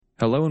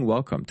Hello and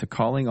welcome to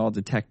Calling All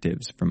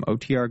Detectives from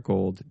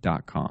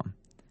OTRGold.com.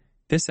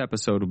 This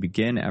episode will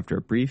begin after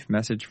a brief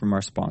message from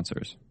our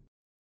sponsors.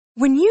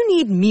 When you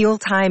need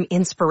mealtime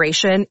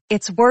inspiration,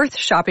 it's worth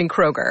shopping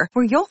Kroger,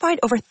 where you'll find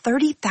over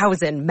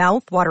 30,000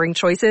 mouth-watering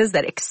choices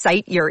that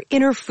excite your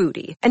inner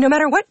foodie. And no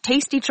matter what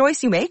tasty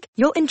choice you make,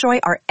 you'll enjoy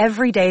our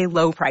everyday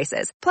low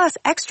prices, plus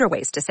extra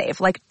ways to save,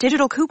 like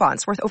digital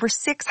coupons worth over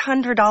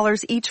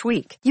 $600 each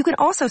week. You can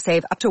also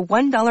save up to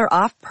 $1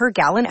 off per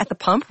gallon at the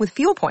pump with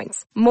fuel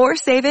points. More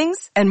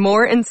savings and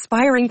more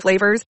inspiring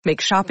flavors make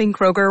shopping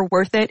Kroger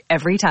worth it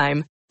every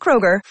time.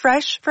 Kroger,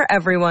 fresh for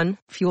everyone.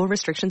 Fuel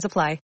restrictions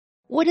apply.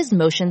 What does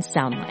motion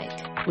sound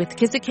like? With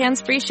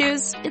Kizikans free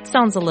shoes, it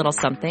sounds a little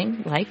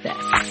something like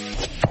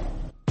this.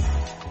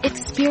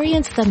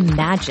 Experience the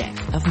magic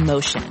of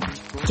motion.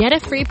 Get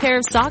a free pair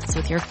of socks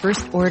with your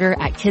first order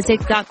at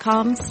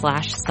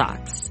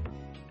kizik.com/socks.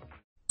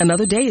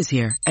 Another day is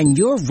here, and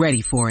you're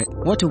ready for it.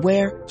 What to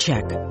wear?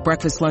 Check.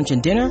 Breakfast, lunch,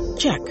 and dinner?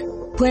 Check.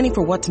 Planning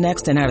for what's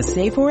next and how to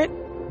save for it?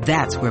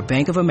 That's where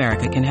Bank of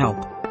America can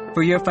help.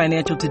 For your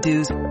financial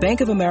to-dos,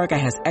 Bank of America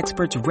has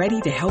experts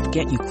ready to help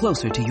get you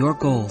closer to your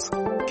goals.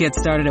 Get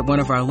started at one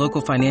of our local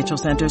financial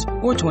centers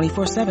or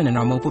 24/7 in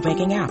our mobile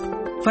banking app.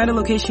 Find a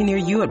location near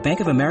you at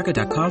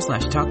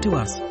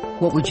bankofamerica.com/talktous.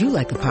 What would you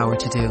like the power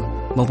to do?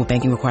 Mobile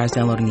banking requires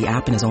downloading the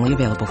app and is only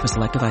available for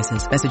select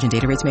devices. Message and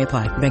data rates may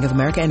apply. Bank of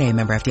America N.A.,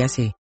 member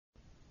FDIC.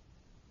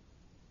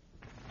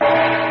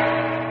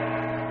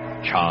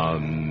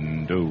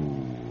 Chandu,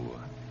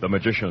 the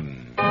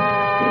magician.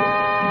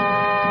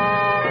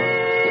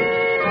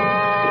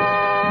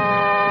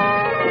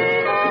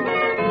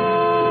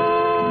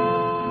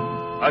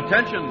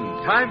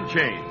 Attention, time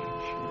change.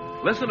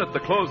 Listen at the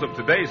close of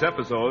today's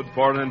episode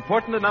for an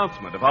important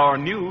announcement of our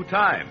new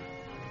time.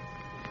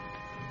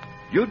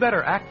 You'd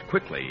better act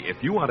quickly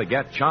if you want to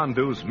get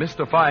Chandu's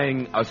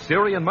mystifying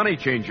Assyrian money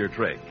changer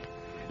trick.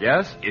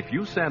 Yes, if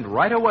you send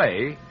right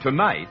away,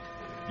 tonight,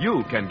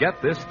 you can get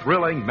this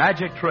thrilling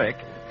magic trick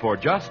for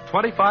just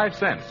 25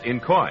 cents in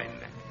coin.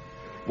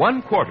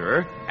 1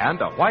 quarter and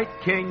a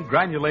White King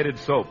granulated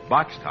soap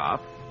box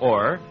top,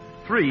 or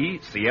 3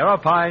 Sierra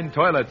Pine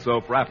toilet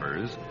soap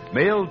wrappers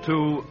mailed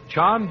to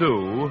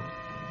Chandu,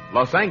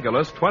 Los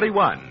Angeles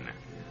 21.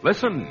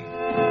 Listen.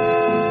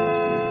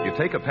 You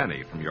take a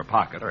penny from your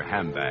pocket or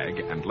handbag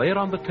and lay it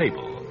on the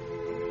table.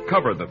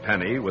 Cover the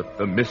penny with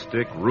the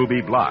mystic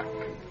ruby block.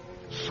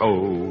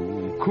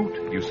 So coot,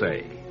 you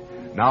say.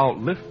 Now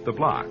lift the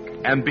block,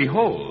 and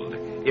behold,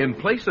 in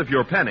place of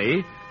your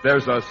penny,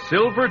 there's a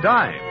silver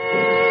dime.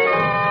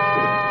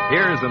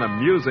 Here's an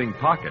amusing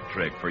pocket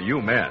trick for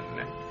you men.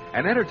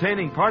 An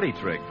entertaining party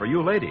trick for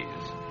you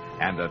ladies,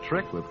 and a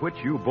trick with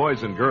which you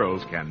boys and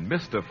girls can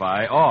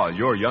mystify all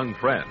your young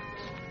friends.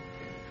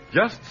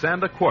 Just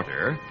send a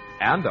quarter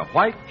and a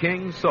White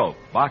King soap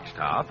box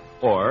top,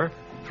 or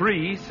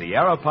 3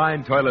 Sierra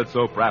Pine toilet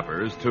soap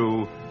wrappers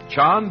to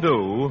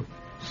Chandu,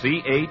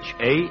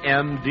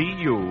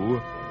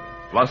 Chandu,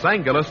 Los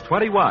Angeles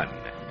 21.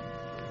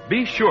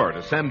 Be sure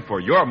to send for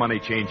your money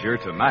changer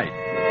tonight.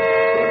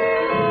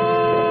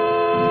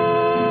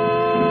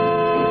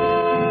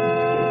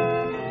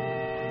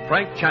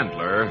 Frank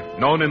Chandler,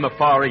 known in the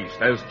Far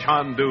East as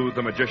Chandu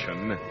the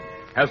Magician,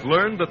 has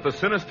learned that the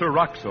sinister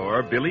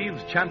Roxor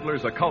believes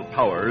Chandler's occult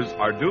powers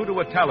are due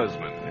to a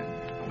talisman,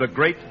 the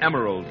great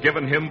emerald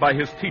given him by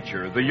his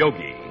teacher, the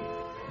Yogi.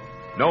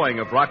 Knowing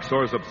of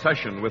Roxor's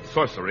obsession with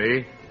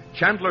sorcery,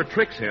 Chandler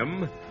tricks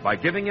him by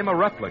giving him a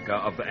replica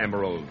of the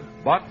emerald,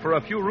 bought for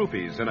a few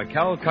rupees in a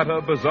Calcutta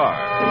bazaar.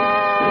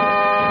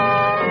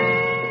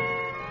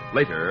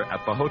 Later,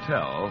 at the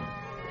hotel,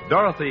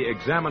 Dorothy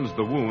examines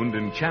the wound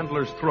in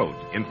Chandler's throat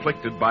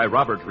inflicted by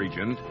Robert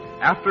Regent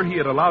after he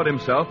had allowed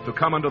himself to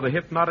come under the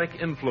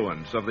hypnotic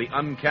influence of the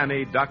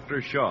uncanny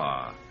Dr.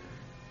 Shaw.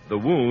 The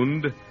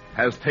wound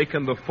has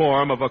taken the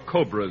form of a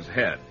cobra's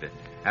head,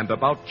 and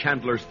about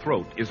Chandler's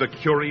throat is a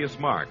curious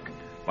mark,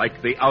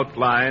 like the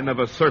outline of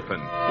a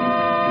serpent.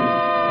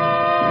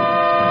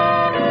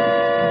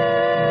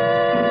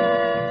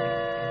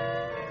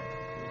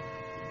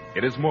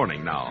 It is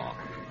morning now.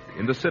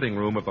 In the sitting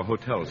room of the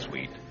hotel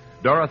suite,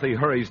 Dorothy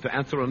hurries to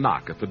answer a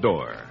knock at the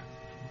door.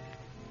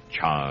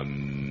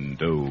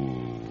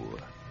 Chandu,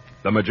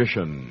 the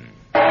magician.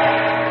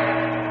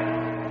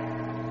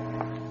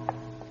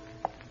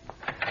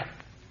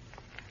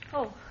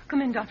 Oh,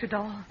 come in, Dr.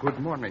 Dahl. Good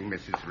morning,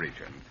 Mrs.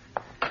 Regent.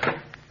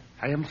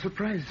 I am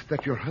surprised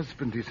that your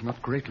husband is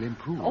not greatly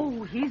improved.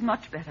 Oh, he's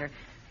much better.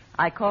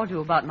 I called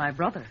you about my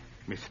brother.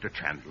 Mr.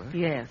 Chandler?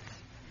 Yes.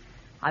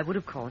 I would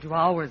have called you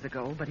hours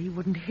ago, but he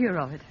wouldn't hear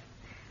of it.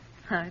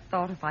 I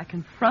thought if I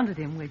confronted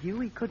him with you,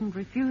 he couldn't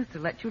refuse to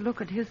let you look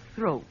at his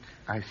throat.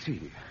 I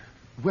see.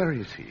 Where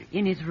is he?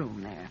 In his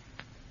room there.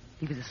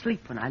 He was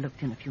asleep when I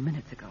looked in a few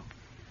minutes ago.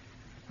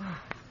 Oh,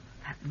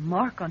 that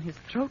mark on his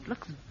throat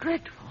looks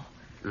dreadful.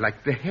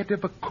 Like the head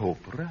of a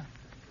cobra?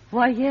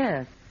 Why,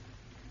 yes.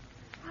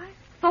 I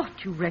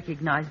thought you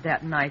recognized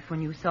that knife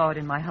when you saw it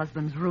in my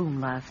husband's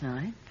room last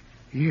night.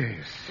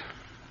 Yes.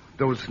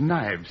 Those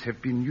knives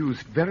have been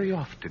used very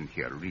often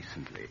here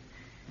recently.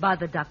 By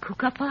the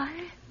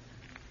Dakukapai?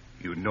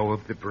 You know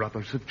of the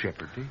Brothers of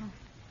Jeopardy?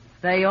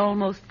 They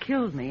almost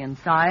killed me in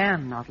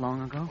Siam not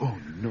long ago. Oh,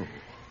 no.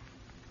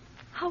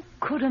 How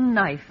could a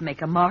knife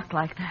make a mark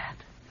like that?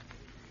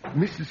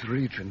 Mrs.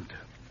 Regent,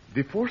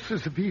 the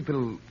forces of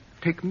evil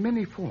take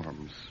many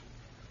forms.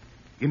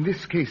 In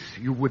this case,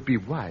 you would be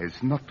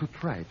wise not to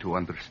try to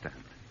understand.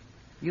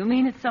 You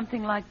mean it's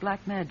something like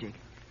black magic?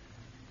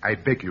 I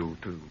beg you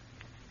to...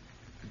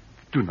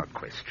 do not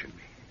question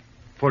me.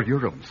 For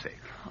your own sake.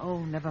 Oh,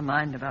 never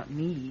mind about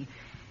me.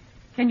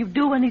 Can you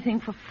do anything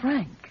for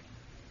Frank?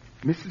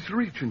 Mrs.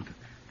 Regent,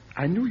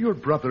 I knew your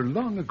brother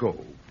long ago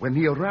when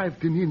he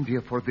arrived in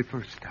India for the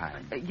first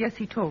time. Yes,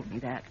 he told me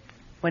that.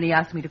 When he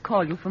asked me to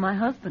call you for my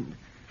husband.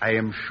 I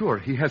am sure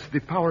he has the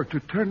power to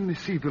turn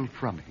this evil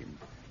from him,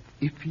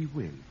 if he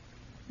will.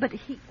 But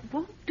he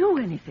won't do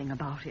anything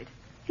about it.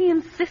 He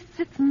insists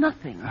it's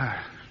nothing.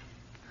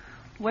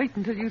 Wait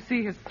until you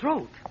see his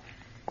throat.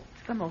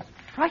 It's the most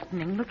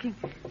frightening looking...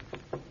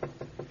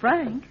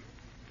 Frank,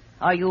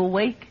 are you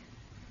awake?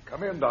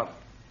 Come in, Doc.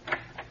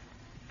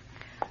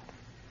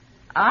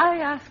 I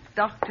asked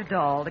Dr.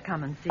 Dahl to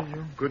come and see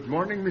you. Good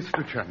morning,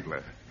 Mr.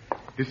 Chandler.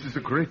 This is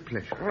a great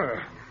pleasure.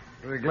 Well,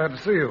 very glad to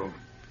see you.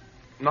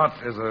 Not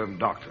as a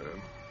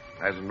doctor,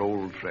 as an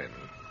old friend.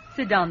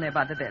 Sit down there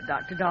by the bed,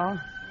 Dr. Dahl.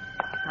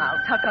 I'll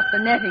tuck up the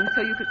netting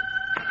so you can...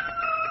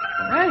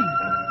 Frank,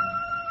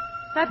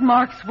 that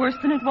mark's worse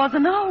than it was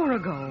an hour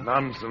ago.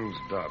 Nonsense,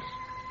 Dot.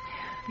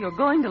 You're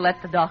going to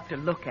let the doctor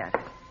look at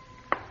it.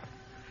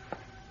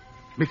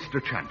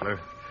 Mr. Chandler,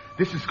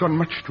 this has gone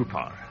much too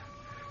far.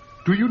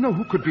 Do you know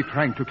who could be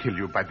trying to kill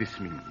you by this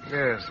means?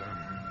 Yes,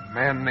 a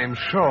man named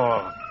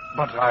Shaw,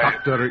 but I...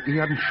 Dr.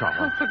 Ian Shaw.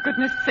 Oh, for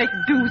goodness sake,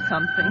 do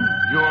something.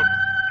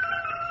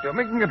 You're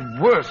making it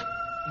worse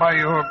by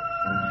your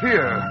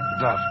fear,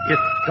 Dot. If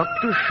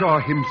Dr. Shaw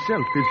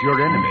himself is your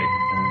enemy,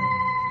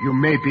 you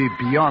may be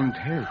beyond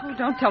help. Oh,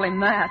 don't tell him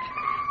that.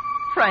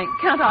 Frank,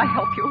 can't I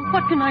help you?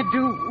 What can I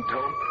do?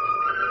 Don't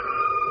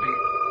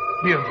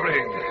be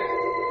afraid.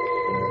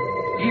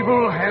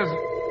 Evil has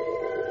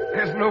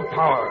no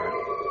power.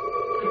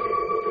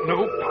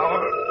 No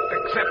power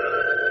except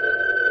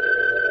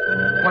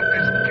what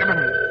is given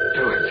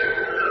to it.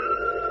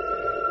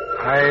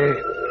 I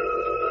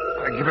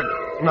give it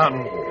none.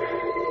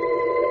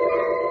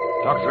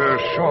 Dr.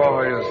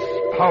 Shaw is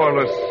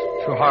powerless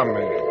to harm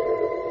me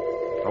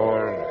or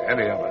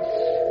any of us.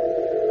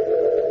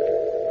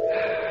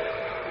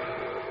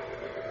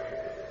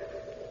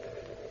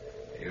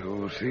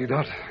 You see,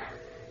 Dot?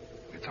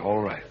 It's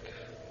all right.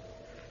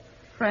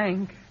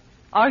 Frank,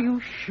 are you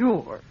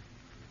sure?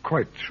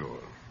 Quite sure.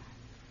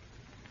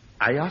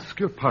 I ask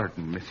your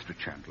pardon, Mr.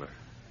 Chandler.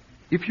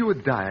 If you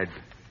had died,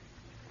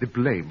 the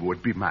blame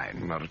would be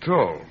mine. Not at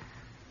all.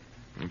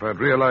 If I'd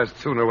realized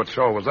sooner what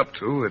Shaw was up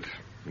to, it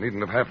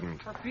needn't have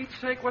happened. For Pete's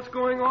sake, what's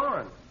going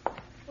on?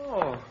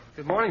 Oh,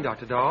 good morning,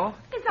 Dr. Dahl.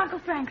 Is Uncle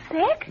Frank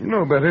sick?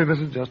 No, Betty, this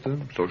is just a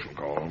social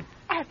call.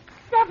 At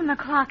 7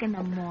 o'clock in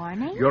the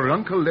morning? Your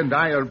uncle and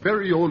I are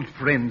very old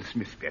friends,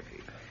 Miss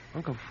Betty.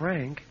 Uncle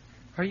Frank,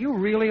 are you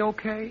really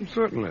okay?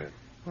 Certainly.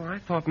 Well, I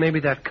thought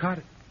maybe that cut...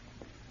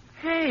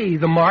 Hey,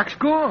 the mark's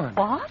gone.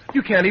 What?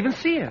 You can't even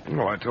see it.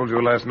 No, I told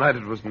you last night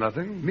it was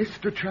nothing.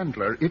 Mr.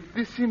 Chandler, if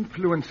this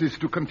influence is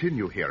to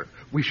continue here,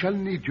 we shall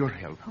need your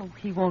help. Oh,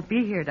 he won't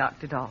be here,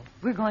 Dr. Dahl.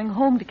 We're going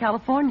home to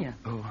California.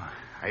 Oh,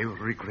 I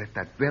regret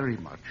that very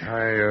much.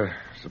 I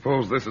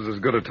suppose this is as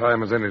good a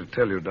time as any to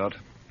tell you, Dot.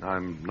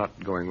 I'm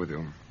not going with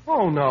you.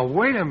 Oh, now,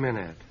 wait a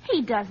minute.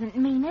 He doesn't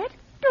mean it.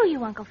 Do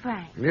you, Uncle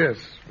Frank? Yes,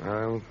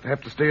 I'll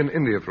have to stay in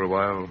India for a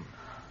while.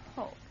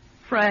 Oh,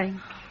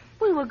 Frank.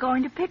 We were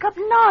going to pick up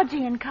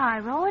Naji in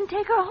Cairo and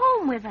take her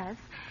home with us.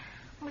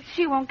 Well,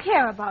 she won't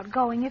care about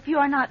going if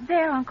you're not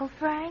there, Uncle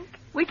Frank.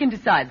 We can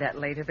decide that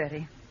later,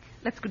 Betty.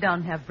 Let's go down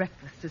and have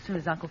breakfast as soon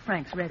as Uncle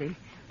Frank's ready.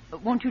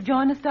 Won't you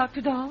join us,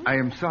 Dr. Dahl? I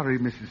am sorry,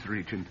 Mrs.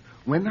 Regent.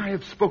 When I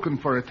have spoken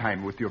for a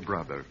time with your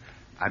brother,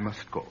 I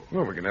must go.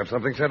 Well, we can have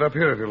something set up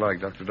here if you like,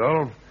 Dr.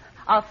 Dahl.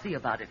 I'll see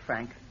about it,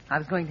 Frank. I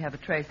was going to have a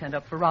tray sent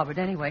up for Robert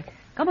anyway.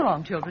 Come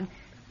along, children.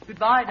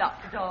 Goodbye,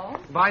 Dr. Dahl.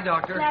 Bye,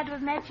 Doctor. Glad to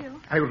have met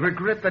you. I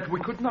regret that we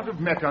could not have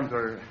met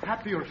under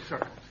happier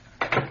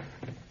circumstances.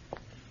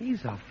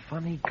 He's a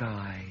funny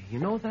guy. You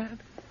know that?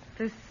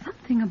 There's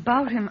something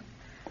about him.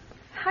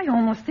 I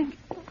almost think...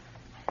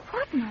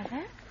 What,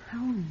 Mother?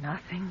 Oh,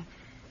 nothing.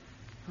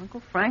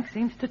 Uncle Frank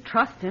seems to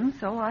trust him,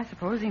 so I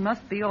suppose he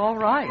must be all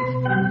right.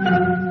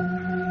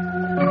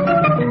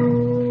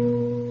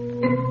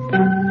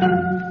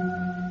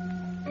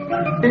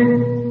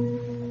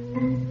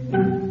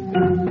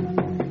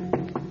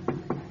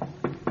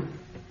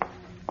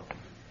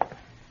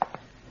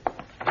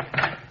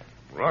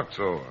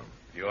 Roxo,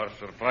 You're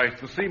surprised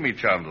to see me,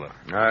 Chandler.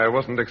 I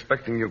wasn't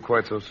expecting you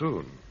quite so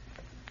soon.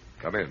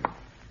 Come in.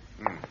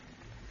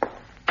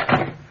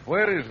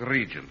 Where is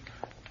Regent?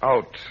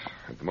 Out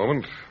at the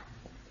moment.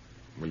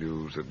 Will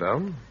you sit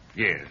down?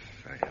 Yes,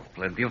 I have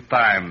plenty of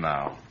time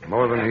now.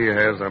 More than he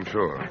has, I'm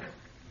sure.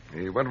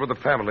 He went with the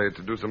family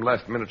to do some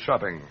last-minute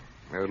shopping.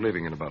 They're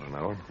leaving in about an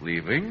hour.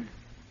 Leaving?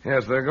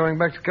 Yes, they're going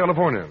back to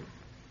California.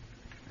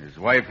 His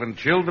wife and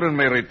children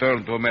may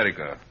return to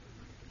America.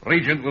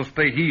 Regent will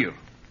stay here.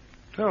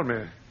 Tell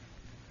me,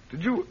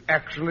 did you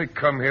actually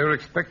come here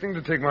expecting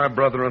to take my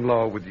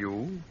brother-in-law with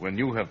you? When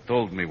you have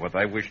told me what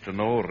I wish to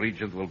know,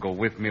 Regent will go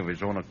with me of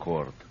his own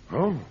accord.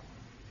 Oh.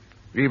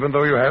 Even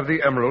though you have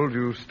the emerald,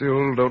 you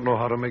still don't know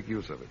how to make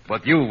use of it.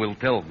 But you will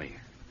tell me.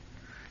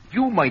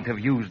 You might have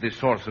used this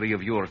sorcery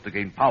of yours to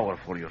gain power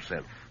for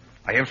yourself.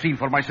 I have seen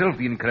for myself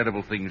the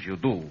incredible things you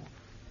do.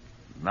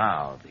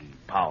 Now the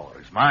power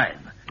is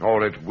mine.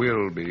 Or it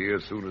will be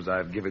as soon as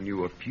I've given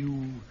you a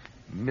few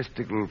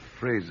mystical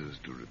phrases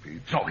to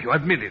repeat. So you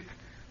admit it.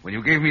 When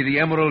you gave me the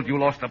emerald, you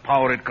lost the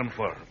power it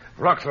conferred.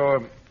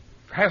 Roxor,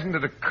 hasn't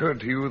it occurred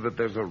to you that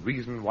there's a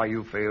reason why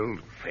you failed?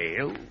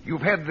 Failed?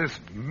 You've had this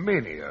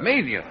mania.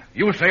 Mania?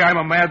 You say I'm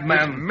a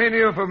madman? This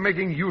mania for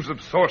making use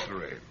of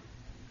sorcery.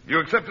 You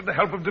accepted the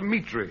help of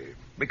Dmitri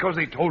because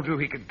he told you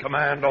he could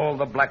command all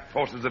the black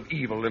forces of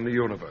evil in the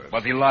universe.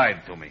 But he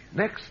lied to me.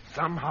 Next,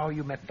 somehow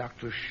you met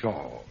Dr.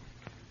 Shaw.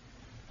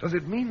 Does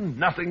it mean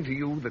nothing to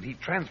you that he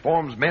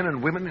transforms men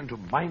and women into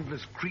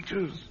mindless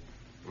creatures,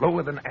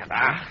 lower than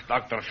ants?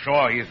 Dr.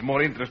 Shaw is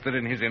more interested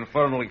in his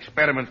infernal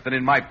experiments than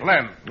in my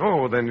plan.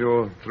 Oh, then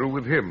you're through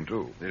with him,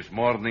 too. This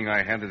morning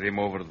I handed him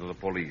over to the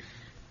police.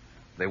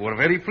 They were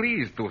very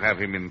pleased to have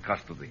him in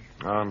custody.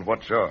 On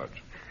what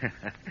charge?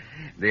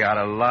 They are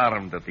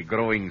alarmed at the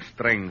growing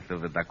strength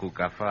of the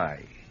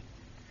Dakukafai.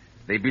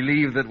 They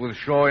believe that with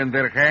Shaw in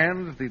their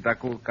hands, the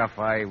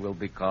Dakukafai will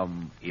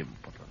become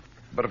impotent.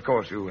 But of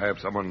course you have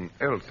someone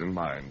else in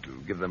mind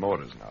to give them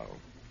orders now.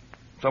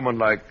 Someone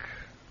like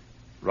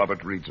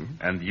Robert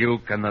Regent. And you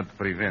cannot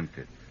prevent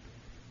it.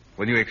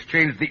 When you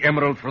exchanged the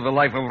emerald for the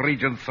life of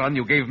Regent's son,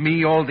 you gave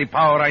me all the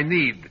power I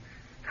need.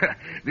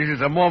 This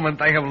is a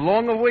moment I have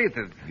long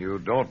awaited. You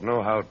don't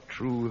know how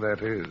true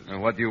that is.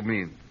 And what do you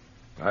mean?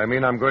 I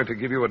mean, I'm going to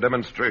give you a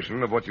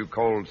demonstration of what you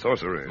call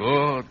sorcery.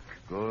 Good.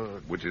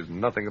 Which is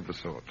nothing of the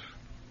sort.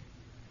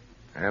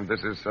 And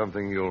this is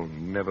something you'll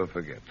never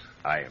forget.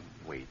 I am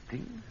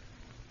waiting.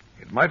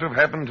 It might have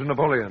happened to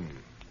Napoleon.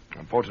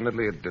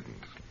 Unfortunately, it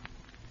didn't.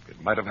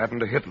 It might have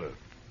happened to Hitler.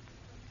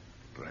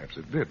 Perhaps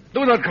it did.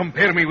 Do not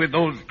compare me with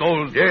those...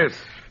 Yes.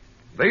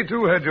 They,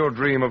 too, had your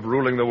dream of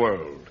ruling the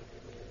world.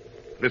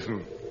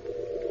 Listen.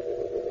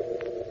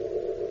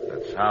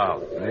 That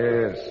sound.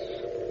 Yes.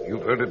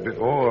 You've heard it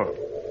before.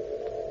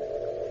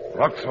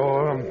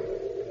 Roxor,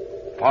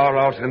 far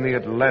out in the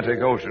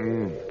Atlantic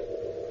Ocean,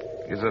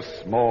 is a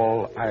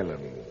small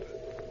island.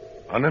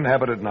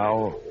 Uninhabited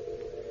now,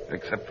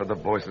 except for the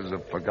voices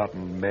of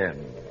forgotten men,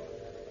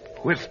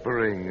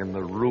 whispering in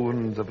the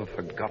ruins of a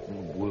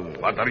forgotten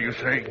world. What are you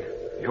saying?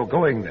 You're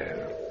going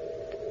there.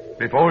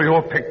 Before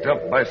you're picked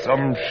up by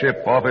some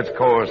ship off its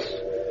course,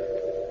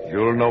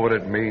 you'll know what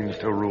it means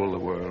to rule the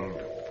world.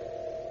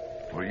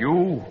 For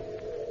you,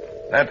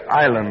 that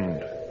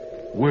island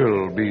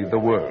will be the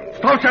world.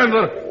 Stop,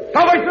 Chandler!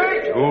 Stop, I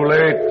say! Too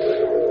late.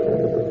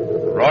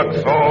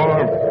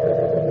 Roxor,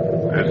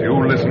 as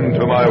you listen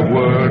to my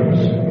words,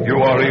 you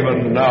are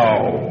even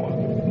now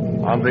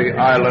on the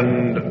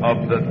island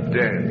of the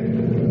dead.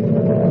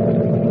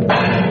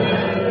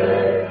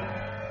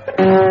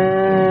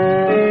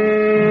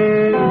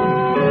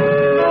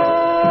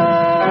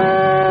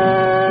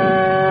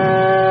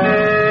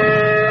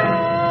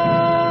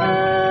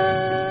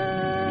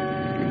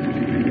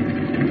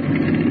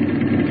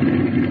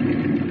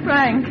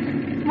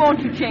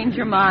 Won't you change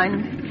your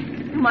mind?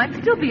 You might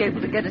still be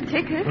able to get a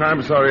ticket.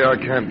 I'm sorry I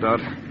can't,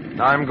 Dot.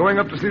 I'm going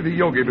up to see the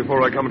yogi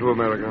before I come to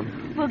America.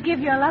 We'll give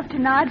your love to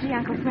Naji,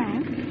 Uncle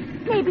Frank.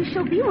 Maybe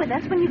she'll be with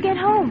us when you get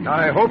home.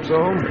 I hope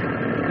so.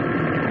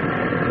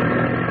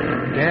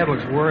 Dad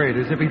looks worried,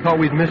 as if he thought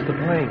we'd missed the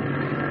plane.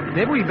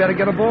 Maybe we better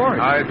get aboard.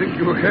 I think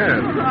you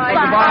can. Bye.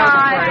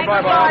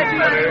 Goodbye, Bob.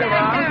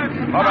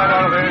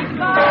 Bye-bye, Dorothy.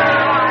 Bye.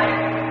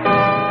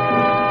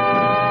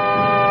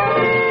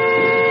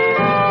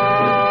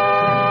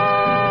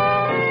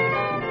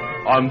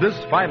 On this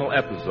final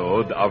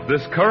episode of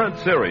this current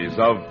series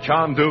of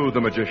Chandu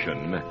the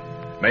Magician,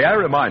 may I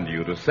remind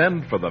you to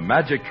send for the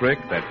magic trick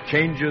that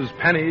changes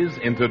pennies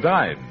into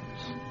dimes.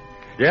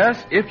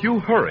 Yes, if you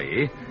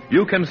hurry,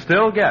 you can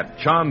still get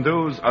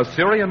Chandu's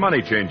Assyrian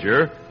money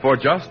changer for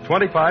just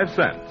 25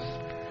 cents.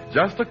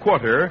 Just a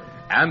quarter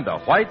and a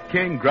White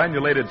King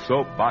granulated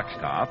soap box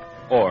top,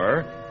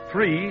 or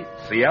 3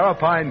 Sierra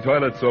Pine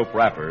toilet soap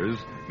wrappers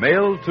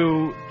mailed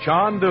to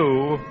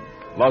Chandu,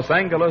 Los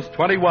Angeles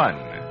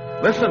 21.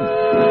 Listen.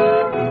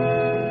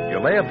 You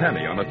lay a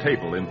penny on a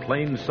table in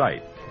plain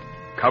sight.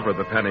 Cover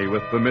the penny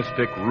with the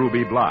mystic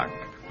ruby block,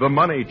 the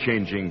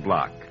money-changing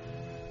block.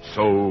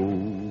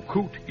 So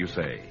coot, you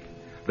say.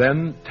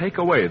 Then take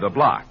away the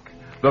block.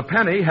 The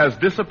penny has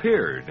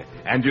disappeared,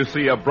 and you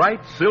see a bright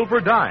silver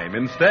dime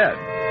instead.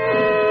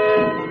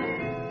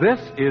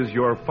 This is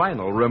your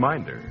final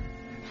reminder.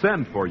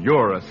 Send for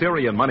your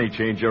Assyrian money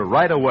changer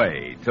right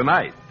away,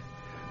 tonight.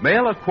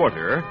 Mail a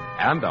quarter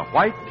and a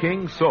White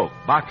King soap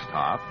box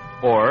top,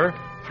 or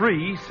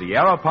 3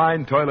 Sierra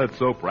Pine toilet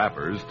soap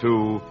wrappers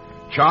to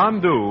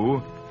Chandu,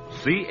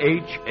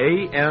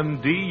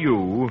 CHANDU,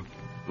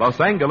 Los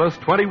Angeles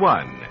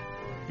 21.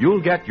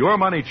 You'll get your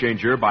money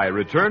changer by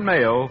return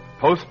mail,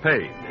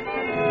 postpaid.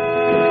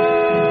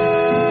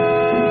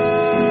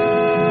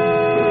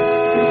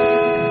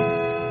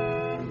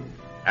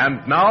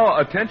 And now,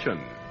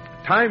 attention.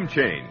 Time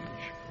change.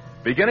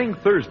 Beginning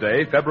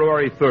Thursday,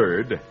 February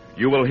 3rd,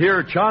 you will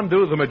hear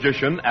Chandu the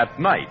Magician at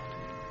night.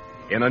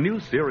 In a new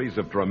series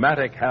of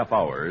dramatic half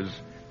hours,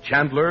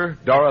 Chandler,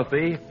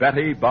 Dorothy,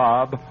 Betty,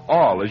 Bob,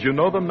 all as you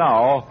know them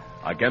now,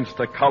 against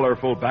a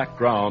colorful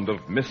background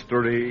of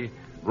mystery,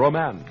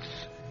 romance,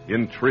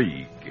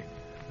 intrigue,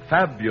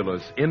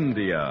 fabulous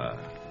India,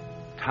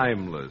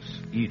 timeless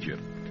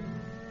Egypt.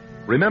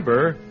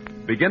 Remember,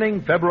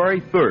 beginning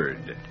February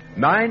 3rd,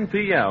 9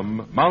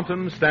 p.m.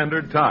 Mountain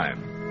Standard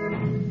Time.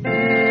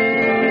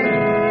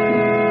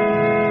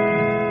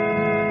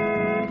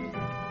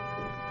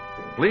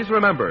 Please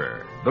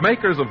remember, the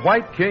makers of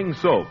White King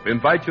Soap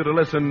invite you to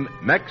listen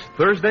next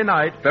Thursday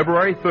night,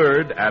 February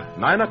 3rd at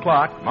 9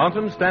 o'clock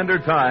Mountain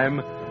Standard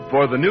Time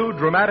for the new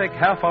dramatic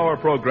half-hour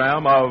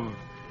program of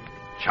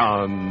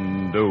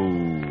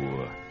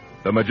Chandu,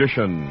 the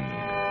Magician.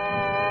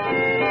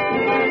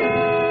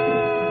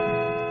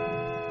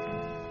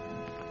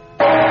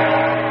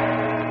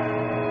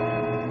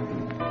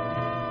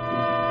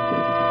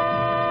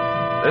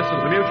 This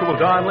is the Mutual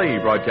Don Lee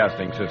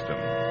Broadcasting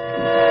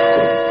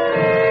System.